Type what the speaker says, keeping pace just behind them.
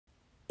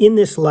In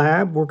this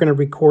lab, we're going to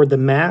record the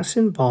mass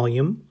and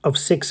volume of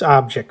 6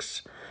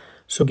 objects.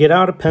 So get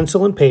out a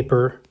pencil and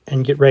paper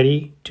and get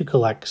ready to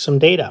collect some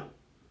data.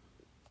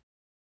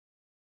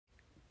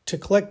 To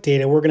collect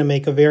data, we're going to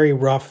make a very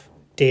rough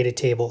data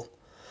table.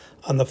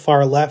 On the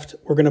far left,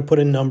 we're going to put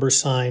a number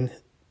sign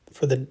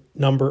for the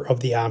number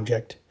of the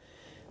object.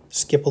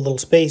 Skip a little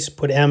space,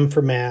 put M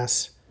for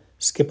mass,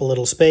 skip a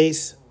little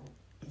space,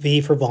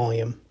 V for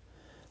volume,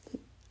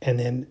 and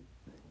then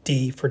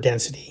D for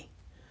density.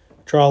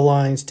 Draw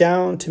lines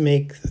down to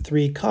make the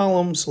 3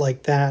 columns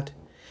like that,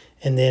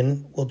 and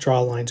then we'll draw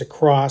lines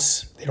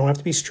across. They don't have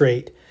to be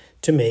straight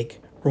to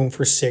make room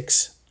for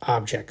 6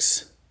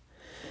 objects.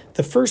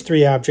 The first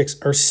 3 objects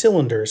are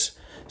cylinders,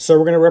 so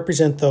we're going to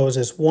represent those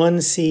as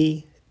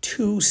 1C,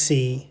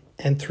 2C,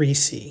 and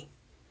 3C.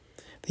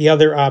 The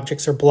other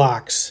objects are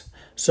blocks,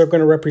 so we're going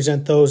to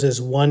represent those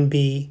as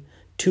 1B,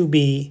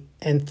 2B,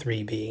 and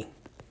 3B.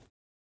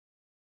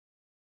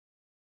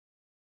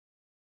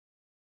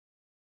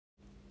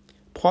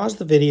 Pause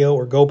the video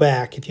or go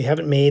back if you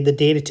haven't made the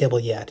data table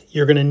yet.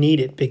 You're going to need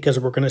it because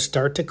we're going to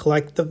start to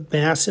collect the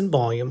mass and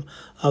volume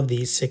of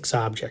these 6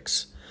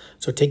 objects.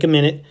 So take a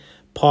minute,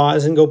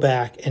 pause and go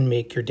back and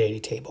make your data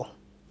table.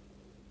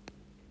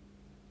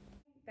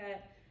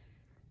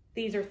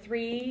 These are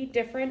 3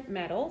 different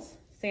metals,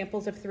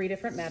 samples of 3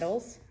 different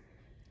metals.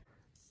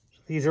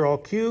 These are all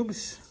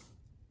cubes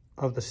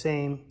of the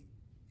same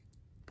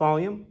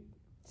volume.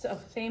 So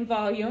same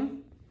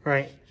volume.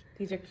 Right.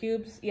 These are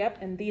cubes, yep,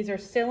 and these are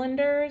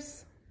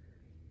cylinders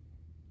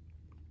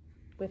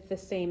with the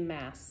same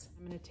mass.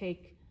 I'm going to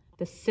take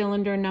the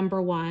cylinder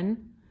number 1,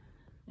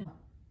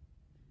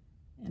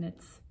 and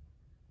it's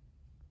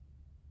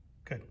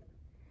good.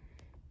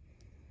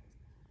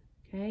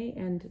 Okay,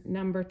 and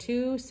number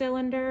 2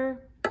 cylinder.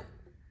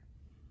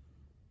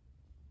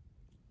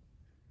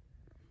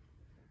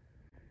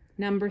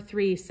 Number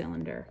 3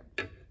 cylinder.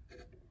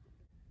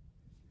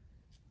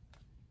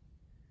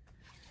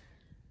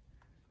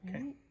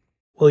 Okay.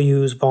 We'll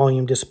use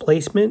volume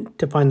displacement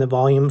to find the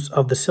volumes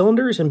of the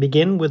cylinders and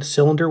begin with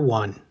cylinder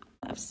 1.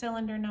 Of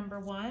cylinder number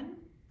 1.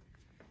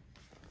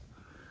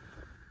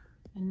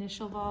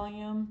 Initial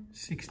volume.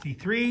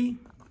 63.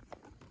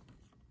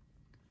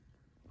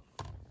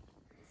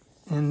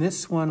 And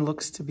this one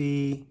looks to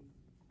be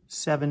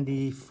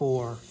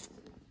 74. All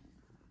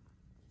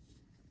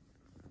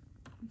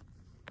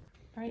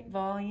right,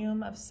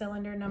 volume of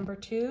cylinder number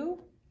 2.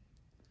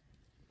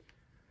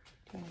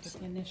 Trying to get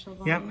the initial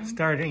volume. Yep,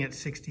 starting at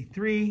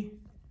 63.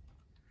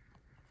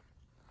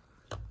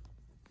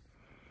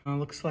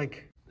 Looks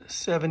like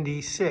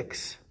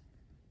 76.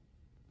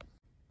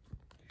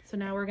 So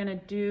now we're going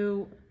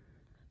to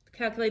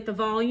calculate the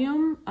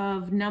volume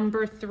of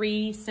number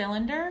 3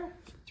 cylinder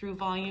through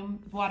volume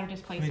water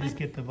displacement. Let me just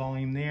get the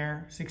volume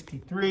there.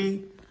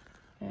 63.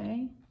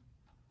 Okay.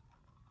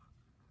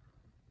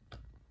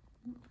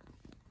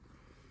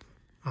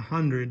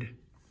 100.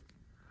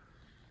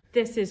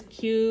 This is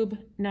cube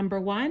number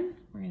 1.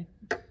 We're going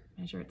to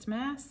measure its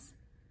mass.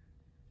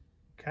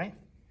 Okay.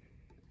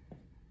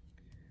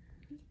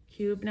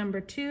 Cube number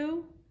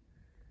 2.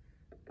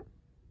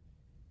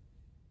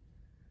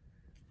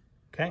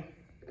 Okay.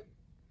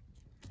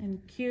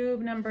 And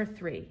cube number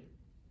 3.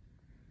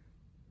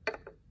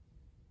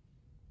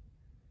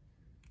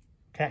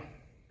 Okay.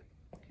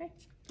 Okay.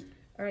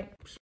 All right.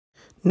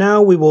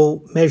 Now we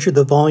will measure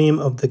the volume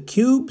of the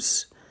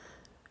cubes.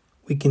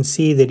 We can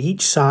see that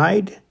each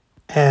side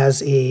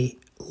has a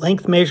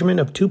length measurement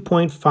of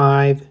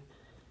 2.5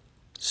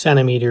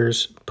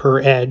 centimeters per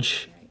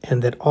edge,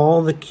 and that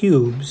all the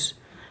cubes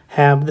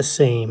have the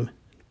same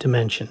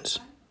dimensions.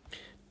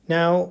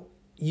 Now,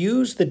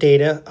 use the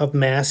data of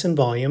mass and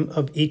volume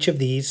of each of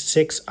these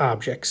 6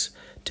 objects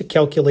to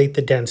calculate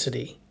the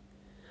density.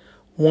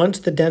 Once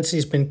the density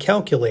has been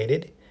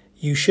calculated,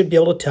 you should be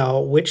able to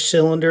tell which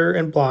cylinder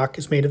and block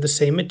is made of the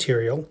same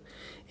material,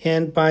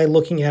 and by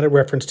looking at a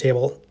reference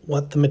table,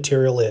 what the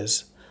material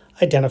is.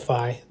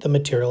 Identify the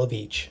material of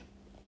each.